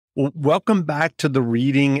Well, welcome back to the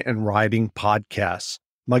Reading and Writing Podcast.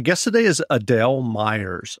 My guest today is Adele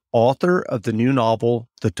Myers, author of the new novel,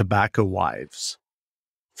 The Tobacco Wives.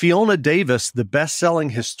 Fiona Davis, the best-selling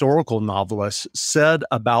historical novelist, said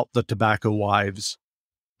about The Tobacco Wives,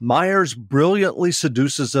 Myers brilliantly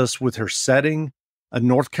seduces us with her setting, a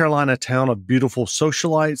North Carolina town of beautiful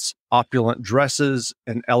socialites, opulent dresses,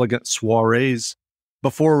 and elegant soirees,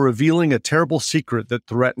 before revealing a terrible secret that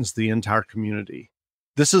threatens the entire community.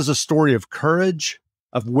 This is a story of courage,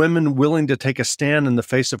 of women willing to take a stand in the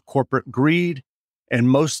face of corporate greed, and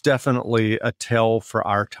most definitely a tale for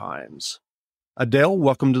our times. Adele,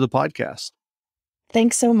 welcome to the podcast.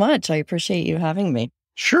 Thanks so much. I appreciate you having me.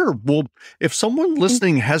 Sure. Well, if someone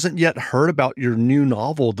listening hasn't yet heard about your new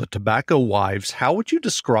novel, The Tobacco Wives, how would you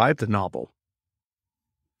describe the novel?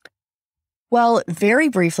 Well, very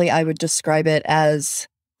briefly, I would describe it as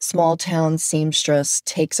small town seamstress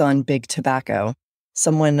takes on big tobacco.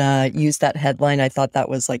 Someone used that headline. I thought that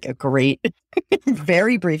was like a great,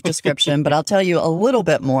 very brief description, but I'll tell you a little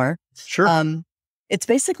bit more. Sure. It's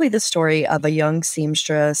basically the story of a young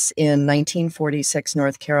seamstress in 1946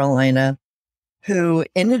 North Carolina who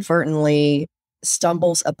inadvertently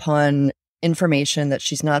stumbles upon information that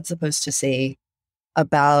she's not supposed to see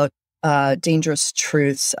about dangerous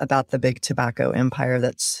truths about the big tobacco empire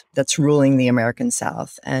that's ruling the American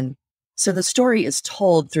South. And so the story is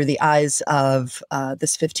told through the eyes of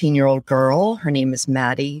this 15-year-old girl. Her name is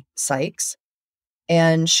Maddie Sykes,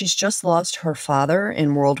 and she's just lost her father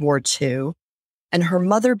in World War II. And her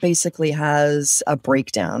mother basically has a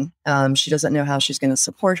breakdown. She doesn't know how she's going to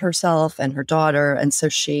support herself and her daughter. And so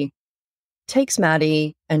she takes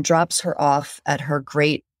Maddie and drops her off at her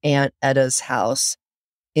great aunt Etta's house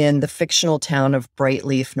in the fictional town of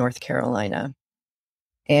Brightleaf, North Carolina.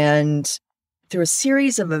 And through a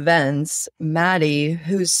series of events, Maddie,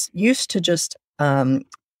 who's used to just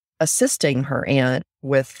assisting her aunt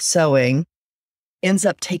with sewing, ends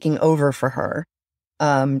up taking over for her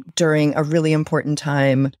during a really important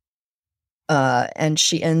time. And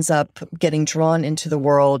she ends up getting drawn into the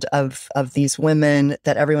world of these women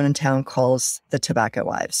that everyone in town calls the tobacco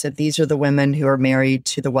wives. So these are the women who are married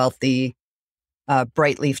to the wealthy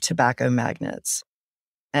Brightleaf tobacco magnates.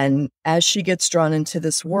 And as she gets drawn into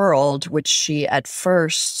this world, which she at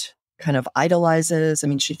first kind of idolizes, I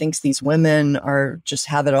mean, she thinks these women are just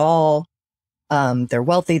have it all. They're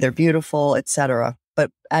wealthy, they're beautiful, etc.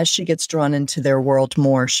 But as she gets drawn into their world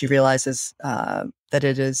more, she realizes that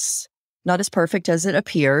it is not as perfect as it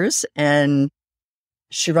appears. And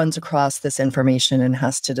she runs across this information and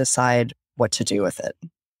has to decide what to do with it.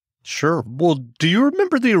 Sure. Well, do you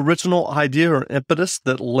remember the original idea or impetus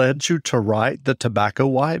that led you to write The Tobacco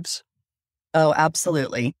Wives? Oh,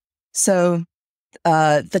 absolutely. So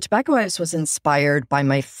The Tobacco Wives was inspired by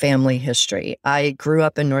my family history. I grew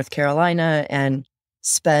up in North Carolina and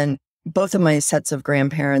spent both of my sets of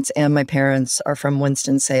grandparents and my parents are from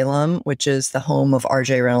Winston-Salem, which is the home of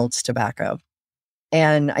R.J. Reynolds Tobacco.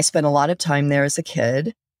 And I spent a lot of time there as a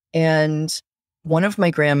kid. And one of my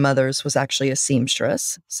grandmothers was actually a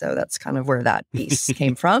seamstress. So that's kind of where that piece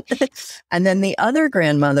came from. And then the other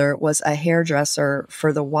grandmother was a hairdresser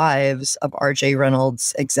for the wives of R.J.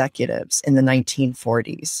 Reynolds executives in the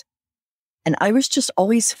 1940s. And I was just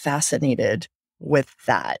always fascinated with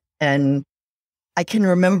that. And I can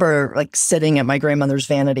remember like sitting at my grandmother's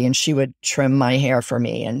vanity and she would trim my hair for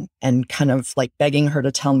me and kind of like begging her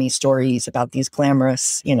to tell me stories about these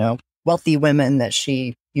glamorous, wealthy women that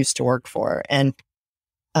she used to work for. And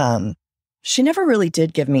she never really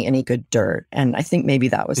did give me any good dirt. And I think maybe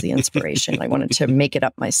that was the inspiration. I wanted to make it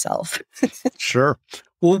up myself. Sure.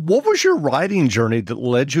 Well, what was your writing journey that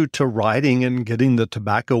led you to writing and getting The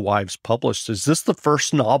Tobacco Wives published? Is this the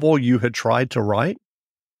first novel you had tried to write?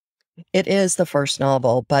 It is the first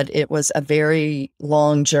novel, but it was a very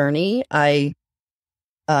long journey.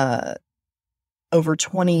 Over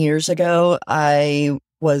 20 years ago, I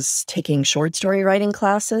was taking short story writing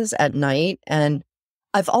classes at night, and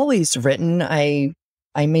I've always written. I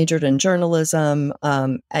majored in journalism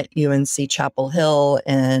at UNC Chapel Hill,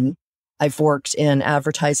 and I've worked in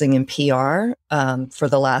advertising and PR for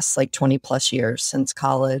the last 20 plus years since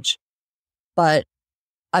college. But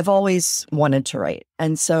I've always wanted to write.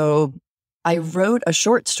 And so I wrote a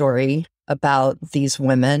short story about these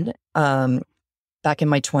women back in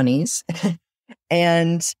my 20s.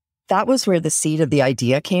 And that was where the seed of the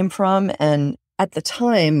idea came from. And at the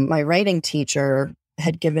time, my writing teacher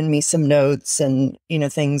had given me some notes and,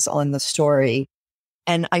 things on the story.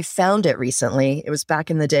 And I found it recently. It was back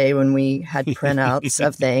in the day when we had printouts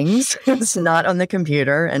of things. It was not on the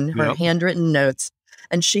computer, and her handwritten notes.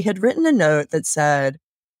 And she had written a note that said,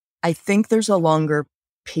 I think there's a longer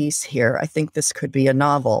piece here. I think this could be a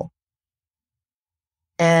novel.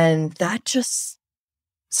 And that just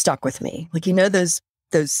stuck with me. Like,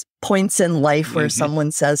 those points in life where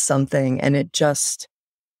someone says something and it just,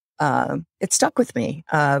 it stuck with me.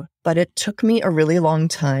 But it took me a really long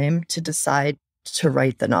time to decide to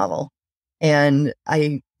write the novel. And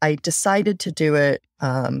I decided to do it.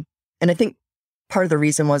 And I think part of the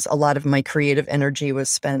reason was a lot of my creative energy was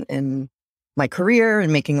spent in my career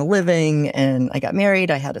and making a living. And I got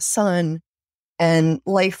married, I had a son, and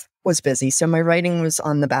life was busy. So my writing was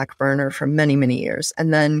on the back burner for many, many years.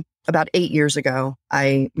 And then about 8 years ago,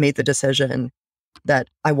 I made the decision that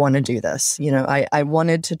I want to do this. I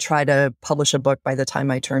wanted to try to publish a book by the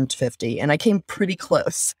time I turned 50, and I came pretty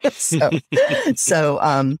close. So,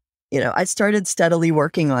 I started steadily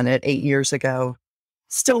working on it 8 years ago,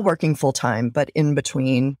 still working full time, but in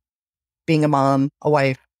between being a mom, a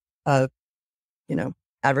wife,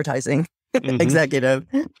 advertising executive.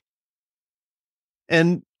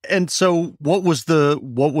 And so what was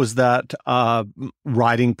that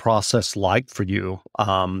writing process like for you,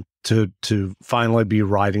 to finally be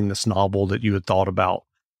writing this novel that you had thought about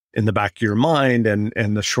in the back of your mind,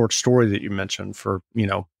 and the short story that you mentioned for,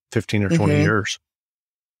 15 or 20 years?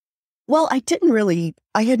 Well, I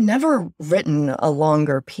had never written a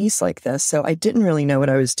longer piece like this, so I didn't really know what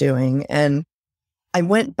I was doing. And I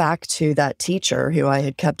went back to that teacher who I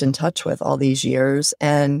had kept in touch with all these years,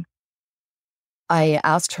 and I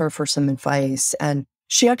asked her for some advice, and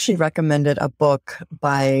she actually recommended a book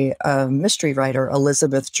by a mystery writer,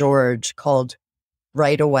 Elizabeth George, called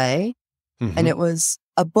Right Away. And it was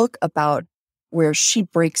a book about where she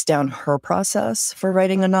breaks down her process for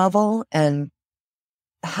writing a novel and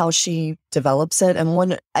how she develops it.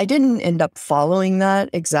 And I didn't end up following that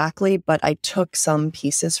exactly, but I took some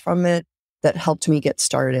pieces from it that helped me get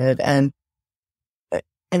started. And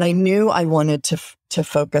I knew I wanted to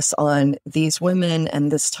focus on these women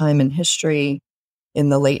and this time in history in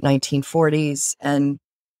the late 1940s. And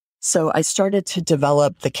so I started to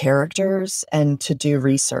develop the characters and to do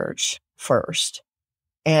research first,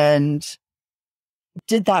 and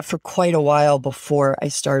did that for quite a while before I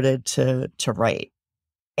started to write.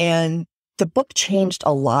 And the book changed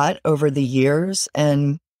a lot over the years,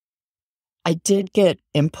 and I did get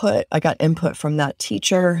input. I got input from that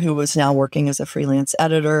teacher who was now working as a freelance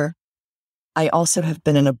editor. I also have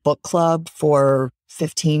been in a book club for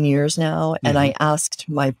 15 years now, and I asked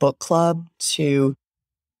my book club to,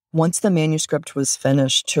 once the manuscript was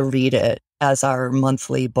finished, to read it as our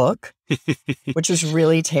monthly book, which was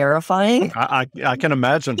really terrifying. I can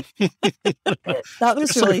imagine. That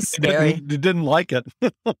was really scary. You didn't like it.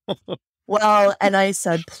 Well, and I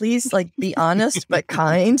said, please, be honest but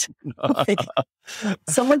kind.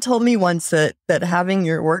 Someone told me once that having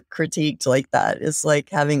your work critiqued like that is like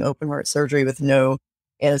having open heart surgery with no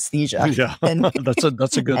anesthesia. Yeah, and that's a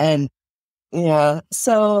good. And yeah,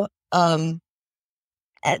 so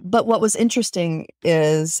but what was interesting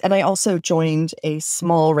is, and I also joined a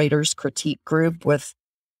small writers critique group with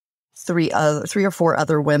three or four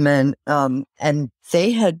other women, and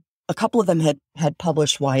they had, a couple of them had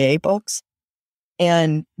published YA books,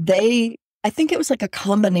 and I think it was like a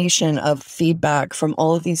combination of feedback from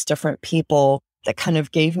all of these different people that kind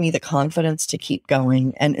of gave me the confidence to keep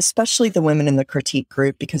going, and especially the women in the critique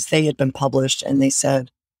group, because they had been published and they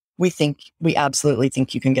said, we absolutely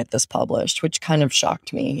think you can get this published, which kind of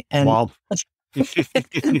shocked me. And wow.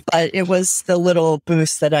 But it was the little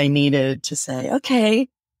boost that I needed to say, okay,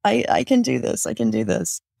 I can do this. I can do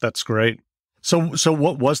this. That's great. So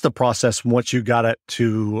what was the process once you got it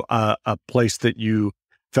to a place that you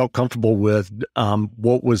felt comfortable with?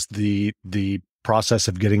 What was the process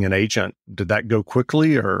of getting an agent? Did that go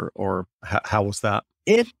quickly, or how was that?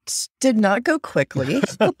 It did not go quickly.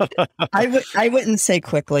 I wouldn't say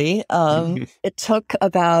quickly. It took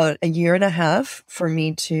about a year and a half for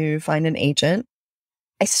me to find an agent.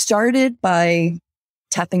 I started by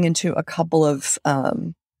tapping into a couple of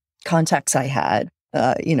contacts I had,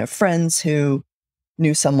 friends who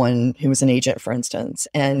knew someone who was an agent, for instance.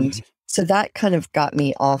 And so that kind of got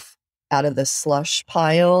me off out of the slush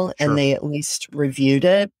pile, and they at least reviewed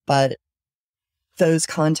it. But those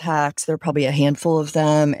contacts, there were probably a handful of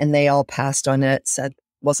them, and they all passed on it, said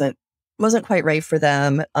wasn't quite right for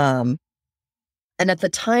them. And at the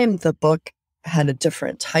time, the book had a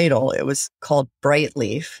different title. It was called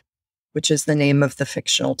Brightleaf, which is the name of the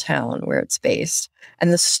fictional town where it's based.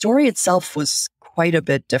 And the story itself was quite a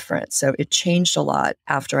bit different. So it changed a lot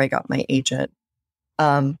after I got my agent.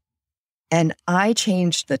 And I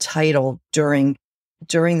changed the title during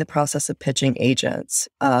the process of pitching agents.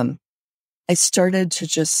 I started to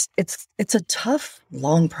it's a tough,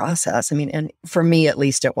 long process. I mean, and for me, at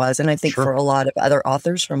least it was. And I think for a lot of other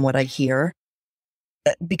authors from what I hear,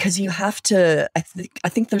 because you have to, I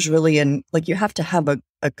think there's really you have to have a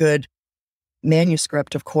good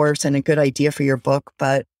manuscript, of course, and a good idea for your book,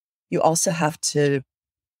 but you also have to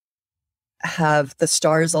have the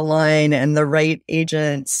stars align and the right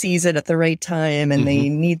agent sees it at the right time and they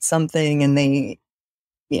need something and they,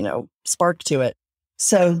 spark to it.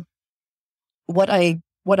 So what I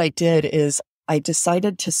did is I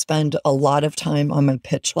decided to spend a lot of time on my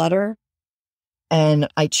pitch letter, and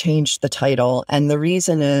I changed the title. And the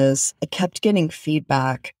reason is I kept getting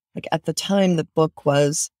feedback. Like at the time, the book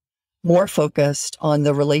was more focused on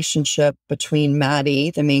the relationship between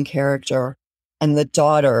Maddie, the main character, and the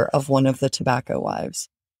daughter of one of the tobacco wives.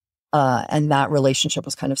 And that relationship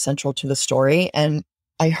was kind of central to the story. And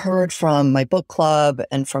I heard from my book club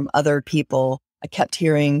and from other people, I kept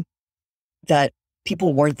hearing that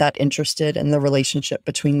people weren't that interested in the relationship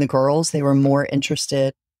between the girls. They were more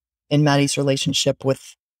interested in Maddie's relationship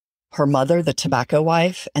with her mother, the tobacco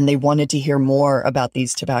wife, and they wanted to hear more about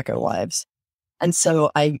these tobacco wives. And so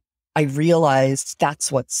I realized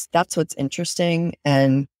that's what's interesting,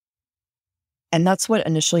 and that's what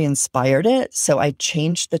initially inspired it. So I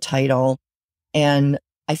changed the title, and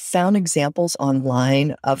I found examples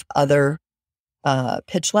online of other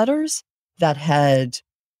pitch letters that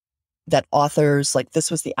authors, like this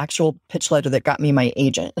was the actual pitch letter that got me my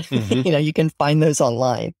agent. You can find those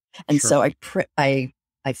online. And so I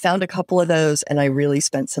found a couple of those, and I really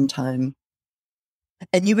spent some time.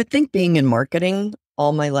 And you would think, being in marketing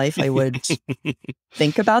all my life, I would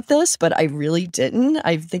think about this, but I really didn't.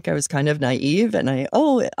 I think I was kind of naive, and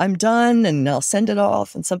I'm done and I'll send it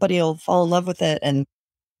off and somebody will fall in love with it. And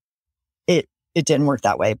it didn't work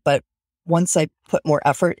that way. But once I put more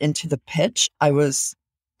effort into the pitch, I was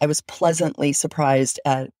pleasantly surprised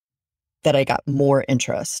that I got more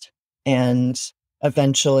interest. And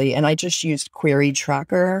eventually, and I just used Query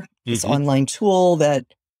Tracker, this online tool that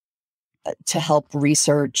to help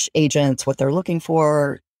research agents, what they're looking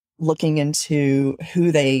for, looking into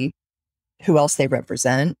who else they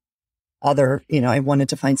represent. I wanted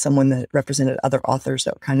to find someone that represented other authors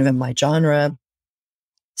that were kind of in my genre.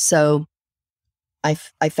 So I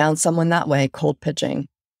found someone that way, cold pitching.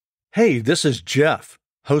 Hey, this is Jeff,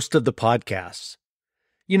 host of the podcast.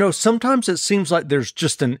 Sometimes it seems like there's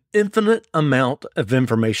just an infinite amount of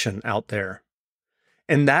information out there.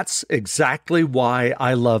 And that's exactly why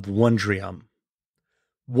I love Wondrium.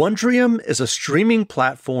 Wondrium is a streaming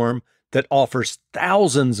platform that offers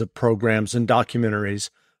thousands of programs and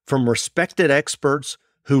documentaries from respected experts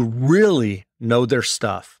who really know their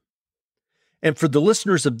stuff. And for the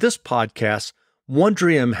listeners of this podcast,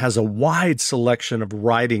 Wondrium has a wide selection of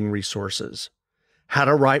writing resources: how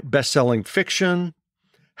to write best-selling fiction,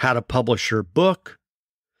 how to publish your book,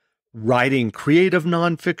 writing creative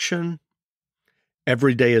nonfiction,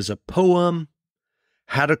 every day is a poem,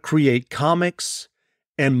 how to create comics,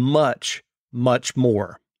 and much, much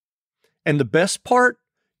more. And the best part,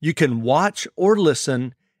 you can watch or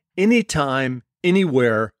listen anytime,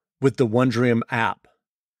 anywhere with the Wondrium app.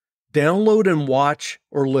 Download and watch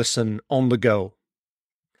or listen on the go.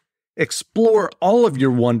 Explore all of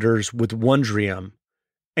your wonders with Wondrium,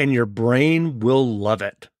 and your brain will love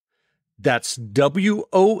it. That's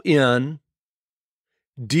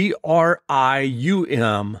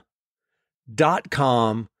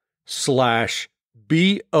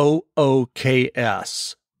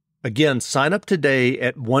Again, sign up today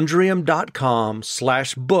at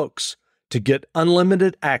Wondrium.com/books to get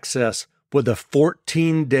unlimited access with a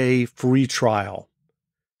 14-day free trial.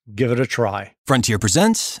 Give it a try. Frontier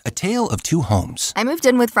presents A Tale of Two Homes. I moved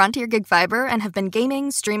in with Frontier Gig Fiber and have been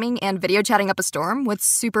gaming, streaming, and video chatting up a storm with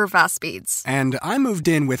super fast speeds. And I moved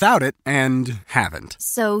in without it and haven't.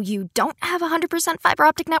 So you don't have a 100% fiber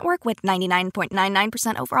optic network with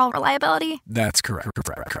 99.99% overall reliability? That's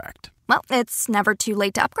correct. Well, it's never too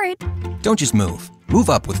late to upgrade. Don't just move. Move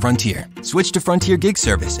up with Frontier. Switch to Frontier Gig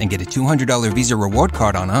Service and get a $200 Visa reward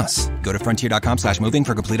card on us. Go to frontier.com/moving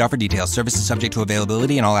for complete offer details. Services subject to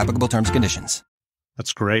availability and all applicable terms and conditions.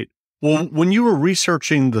 That's great. Well, when you were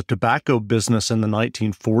researching the tobacco business in the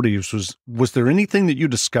 1940s, was there anything that you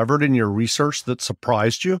discovered in your research that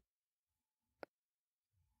surprised you?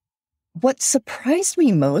 What surprised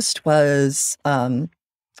me most was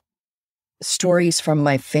stories from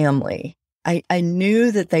my family. I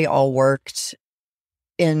knew that they all worked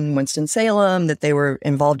in Winston-Salem, that they were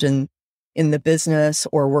involved in the business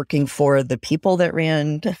or working for the people that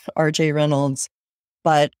ran R.J. Reynolds.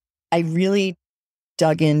 But I really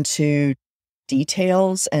dug into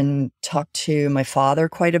details and talked to my father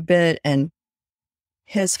quite a bit. And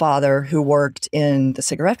his father, who worked in the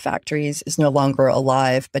cigarette factories, is no longer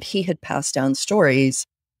alive, but he had passed down stories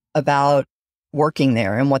about working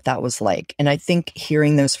there and what that was like. And I think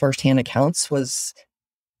hearing those firsthand accounts was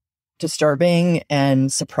disturbing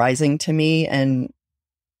and surprising to me. And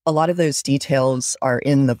a lot of those details are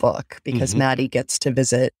in the book because Maddie gets to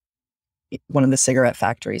visit one of the cigarette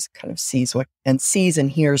factories, kind of sees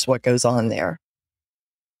and hears what goes on there.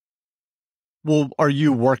 Well, are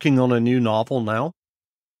you working on a new novel now?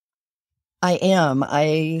 I am.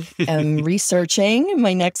 I am researching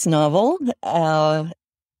my next novel,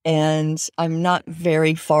 and I'm not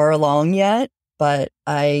very far along yet, but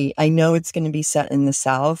I know it's going to be set in the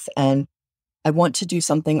South, and I want to do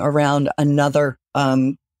something around another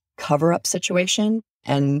cover-up situation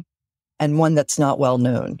and one that's not well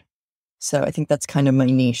known. So I think that's kind of my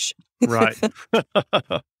niche. Right.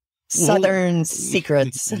 Southern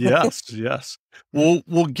secrets. Yes.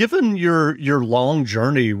 Well, given your long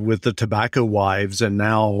journey with the Tobacco Wives, and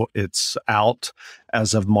now it's out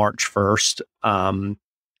as of March 1st,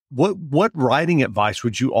 what writing advice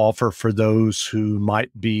would you offer for those who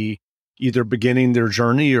might be either beginning their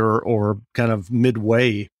journey or kind of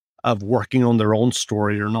midway of working on their own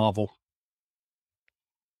story or novel?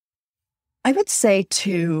 I would say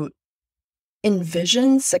to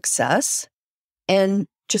envision success and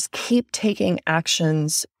just keep taking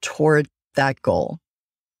actions toward that goal.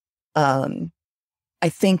 I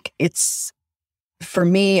think it's, for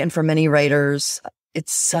me and for many writers,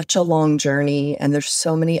 it's such a long journey and there's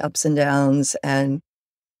so many ups and downs. And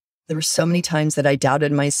there were so many times that I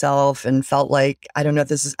doubted myself and felt like, I don't know if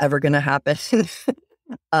this is ever going to happen.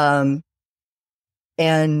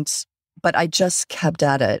 But I just kept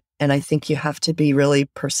at it. And I think you have to be really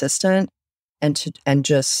persistent and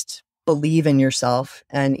just believe in yourself.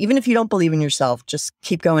 And even if you don't believe in yourself, just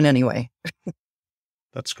keep going anyway.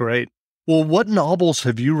 That's great. Well, what novels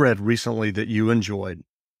have you read recently that you enjoyed?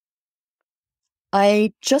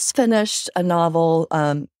 I just finished a novel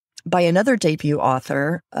by another debut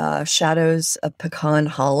author, Shadows of Pecan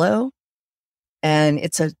Hollow. And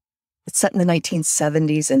it's set in the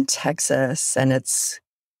 1970s in Texas. And it's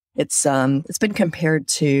been compared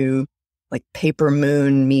to like Paper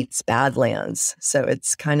Moon meets Badlands. So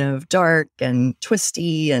it's kind of dark and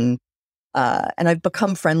twisty, and I've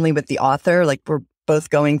become friendly with the author. Like we're both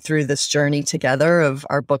going through this journey together of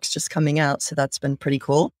our books just coming out. So that's been pretty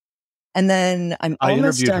cool. And then I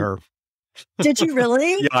interviewed her. Did you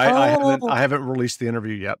really? Yeah, I haven't released the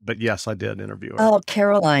interview yet, but yes, I did interview her. Oh,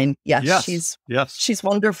 Caroline. Yes. She's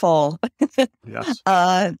wonderful. Yes.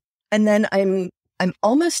 And then I'm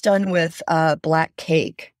almost done with Black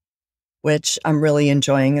Cake, which I'm really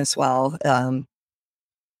enjoying as well.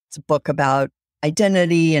 It's a book about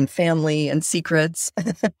identity and family and secrets.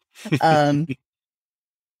 So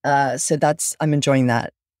I'm enjoying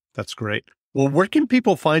that. That's great. Well, where can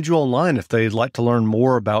people find you online if they'd like to learn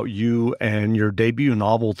more about you and your debut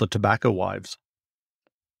novel, The Tobacco Wives?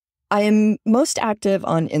 I am most active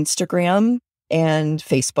on Instagram and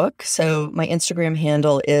Facebook. So my Instagram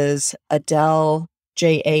handle is Adele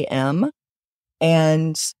JAM,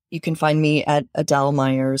 and you can find me at Adele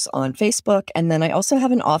Myers on Facebook. And then I also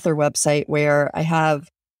have an author website where I have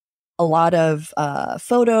a lot of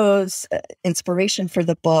photos, inspiration for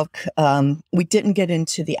the book. We didn't get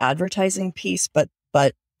into the advertising piece, but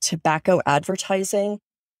tobacco advertising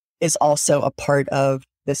is also a part of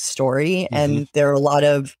this story. And there are a lot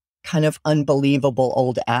of kind of unbelievable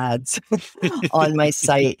old ads on my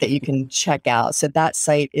site that you can check out. So that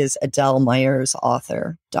site is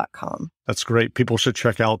AdeleMyersAuthor.com. That's great. People should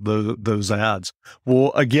check out those ads.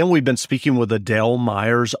 Well, again, we've been speaking with Adele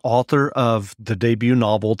Myers, author of the debut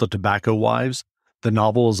novel, The Tobacco Wives. The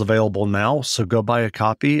novel is available now, so go buy a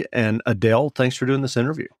copy. And Adele, thanks for doing this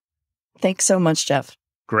interview. Thanks so much, Jeff.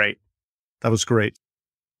 Great. That was great.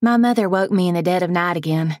 My mother woke me in the dead of night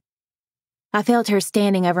again. I felt her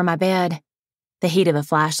standing over my bed, the heat of a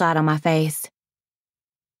flashlight on my face.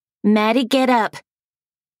 "Maddie, get up."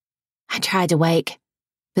 I tried to wake,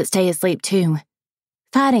 but stay asleep too,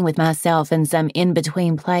 fighting with myself in some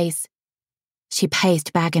in-between place. She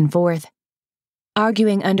paced back and forth,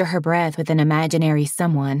 arguing under her breath with an imaginary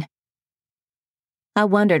someone. I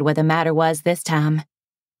wondered what the matter was this time.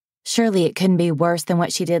 Surely it couldn't be worse than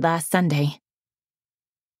what she did last Sunday.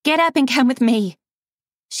 "Get up and come with me,"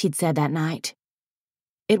 she'd said that night.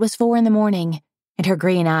 It was 4 a.m, and her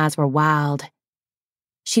green eyes were wild.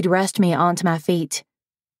 She'd rushed me onto my feet,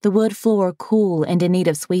 the wood floor cool and in need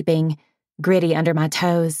of sweeping, gritty under my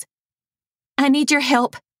toes. "I need your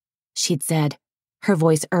help," she'd said, her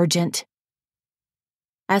voice urgent.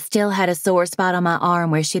 I still had a sore spot on my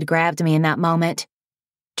arm where she'd grabbed me in that moment,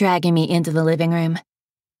 dragging me into the living room,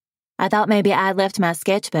 I thought maybe I'd left my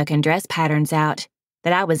sketchbook and dress patterns out,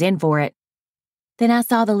 that I was in for it. Then I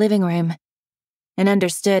saw the living room and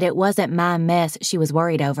understood it wasn't my mess she was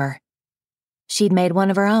worried over. She'd made one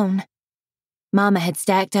of her own. Mama had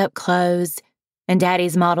stacked up clothes and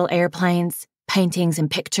Daddy's model airplanes, paintings, and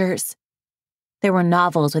pictures. There were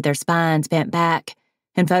novels with their spines bent back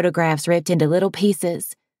and photographs ripped into little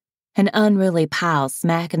pieces, an unruly pile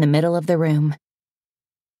smack in the middle of the room.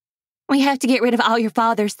 We have to get rid of all your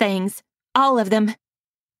father's things, all of them.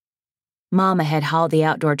 Mama had hauled the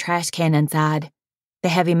outdoor trash can inside, the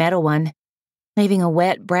heavy metal one, leaving a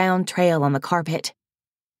wet brown trail on the carpet.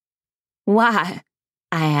 Why?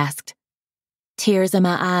 I asked, tears in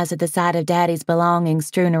my eyes at the sight of Daddy's belongings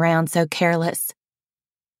strewn around so careless.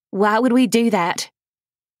 Why would we do that?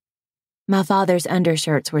 My father's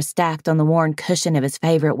undershirts were stacked on the worn cushion of his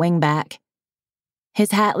favorite wingback.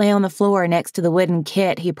 His hat lay on the floor next to the wooden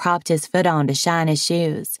kit he propped his foot on to shine his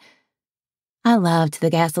shoes. I loved the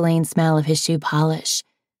gasoline smell of his shoe polish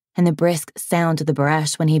and the brisk sound of the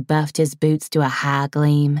brush when he buffed his boots to a high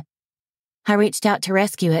gleam. I reached out to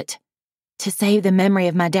rescue it, to save the memory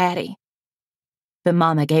of my daddy. But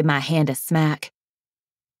Mama gave my hand a smack.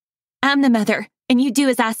 I'm the mother, and you do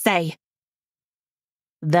as I say.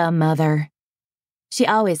 The mother. She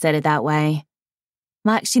always said it that way.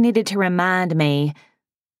 Like she needed to remind me,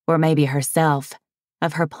 or maybe herself,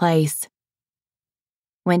 of her place.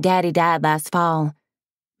 When Daddy died last fall,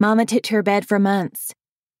 Mama took to her bed for months.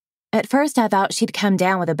 At first I thought she'd come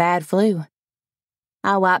down with a bad flu.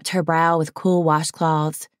 I wiped her brow with cool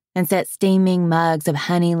washcloths and set steaming mugs of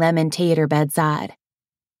honey lemon tea at her bedside.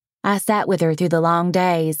 I sat with her through the long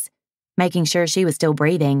days, making sure she was still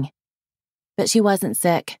breathing. But she wasn't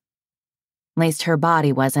sick. At least her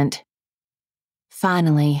body wasn't.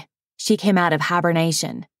 Finally, she came out of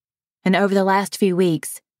hibernation, and over the last few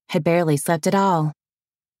weeks had barely slept at all.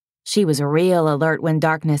 She was real alert when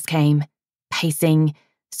darkness came, pacing,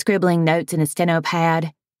 scribbling notes in a steno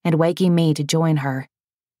pad, and waking me to join her.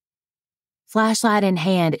 Flashlight in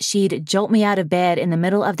hand, she'd jolt me out of bed in the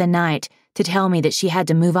middle of the night to tell me that she had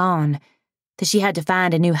to move on, that she had to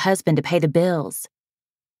find a new husband to pay the bills.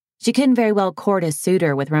 She couldn't very well court a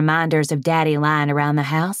suitor with reminders of Daddy lying around the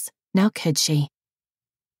house, now could she?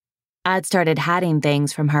 I'd started hiding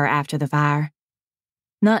things from her after the fire.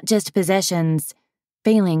 Not just possessions,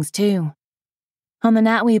 feelings too. On the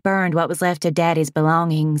night we burned what was left of Daddy's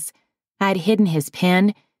belongings, I'd hidden his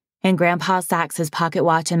pen and Grandpa Sykes's pocket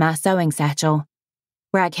watch in my sewing satchel,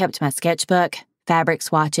 where I kept my sketchbook, fabric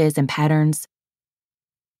swatches, and patterns.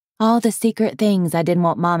 All the secret things I didn't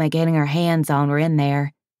want Mama getting her hands on were in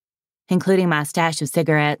there, including my stash of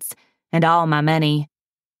cigarettes and all my money.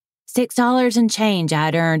 $6 and change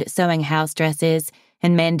I'd earned sewing house dresses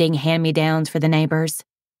and mending hand-me-downs for the neighbors.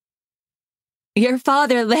 Your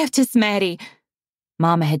father left us, Maddie,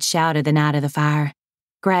 Mama had shouted the night of the fire,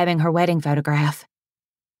 grabbing her wedding photograph.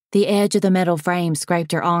 The edge of the metal frame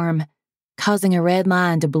scraped her arm, causing a red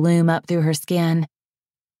line to bloom up through her skin.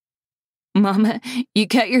 Mama, you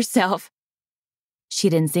cut yourself. She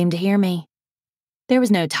didn't seem to hear me. There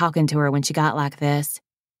was no talking to her when she got like this.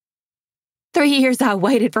 3 years I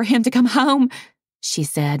waited for him to come home, she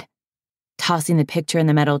said, tossing the picture in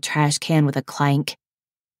the metal trash can with a clank.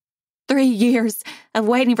 3 years of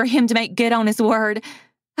waiting for him to make good on his word.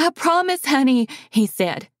 I promise, honey, he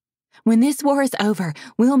said. When this war is over,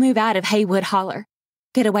 we'll move out of Haywood Holler,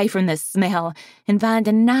 get away from the smell, and find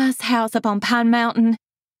a nice house up on Pine Mountain.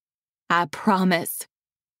 I promise.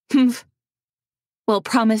 Humph. Well,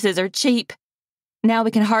 promises are cheap. Now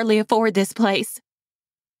we can hardly afford this place.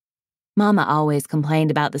 Mama always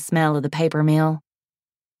complained about the smell of the paper mill.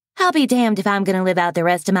 I'll be damned if I'm going to live out the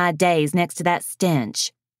rest of my days next to that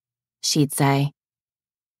stench, she'd say.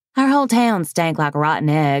 Our whole town stank like rotten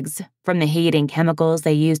eggs from the heat and chemicals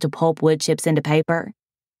they used to pulp wood chips into paper.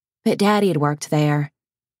 But Daddy had worked there.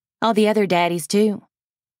 All the other daddies, too.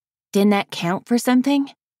 Didn't that count for something?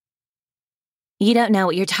 You don't know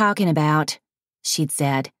what you're talking about, she'd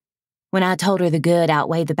said, when I told her the good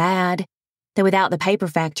outweighed the bad, that without the paper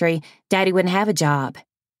factory, Daddy wouldn't have a job.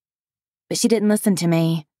 But she didn't listen to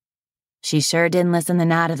me. She sure didn't listen the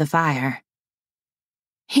night of the fire.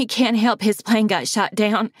 He can't help his plane got shot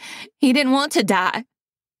down. He didn't want to die,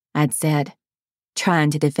 I'd said,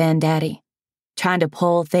 trying to defend Daddy, trying to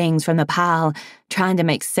pull things from the pile, trying to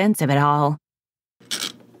make sense of it all.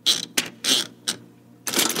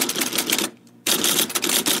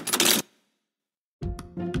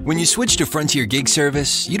 When you switch to Frontier Gig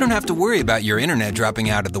Service, you don't have to worry about your internet dropping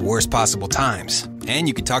out at the worst possible times. And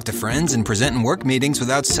you can talk to friends and present in work meetings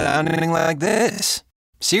without sounding like this.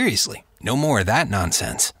 Seriously, no more of that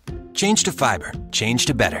nonsense. Change to fiber. Change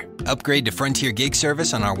to better. Upgrade to Frontier Gig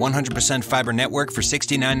Service on our 100% fiber network for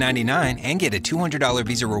 $69.99 and get a $200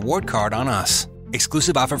 Visa reward card on us.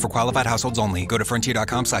 Exclusive offer for qualified households only. Go to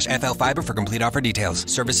frontier.com/FLfiber for complete offer details.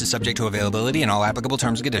 Service is subject to availability and all applicable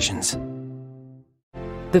terms and conditions.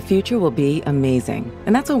 The future will be amazing,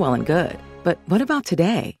 and that's all well and good. But what about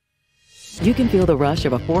today? You can feel the rush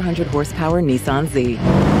of a 400-horsepower Nissan Z,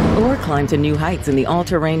 or climb to new heights in the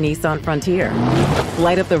all-terrain Nissan Frontier.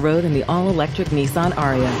 Light up the road in the all-electric Nissan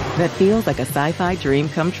Ariya that feels like a sci-fi dream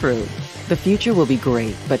come true. The future will be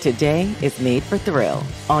great, but today is made for thrill.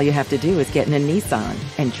 All you have to do is get in a Nissan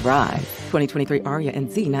and drive. 2023 Ariya and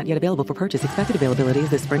Z not yet available for purchase. Expected availability is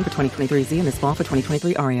this spring for 2023 Z and this fall for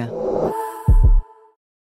 2023 Ariya.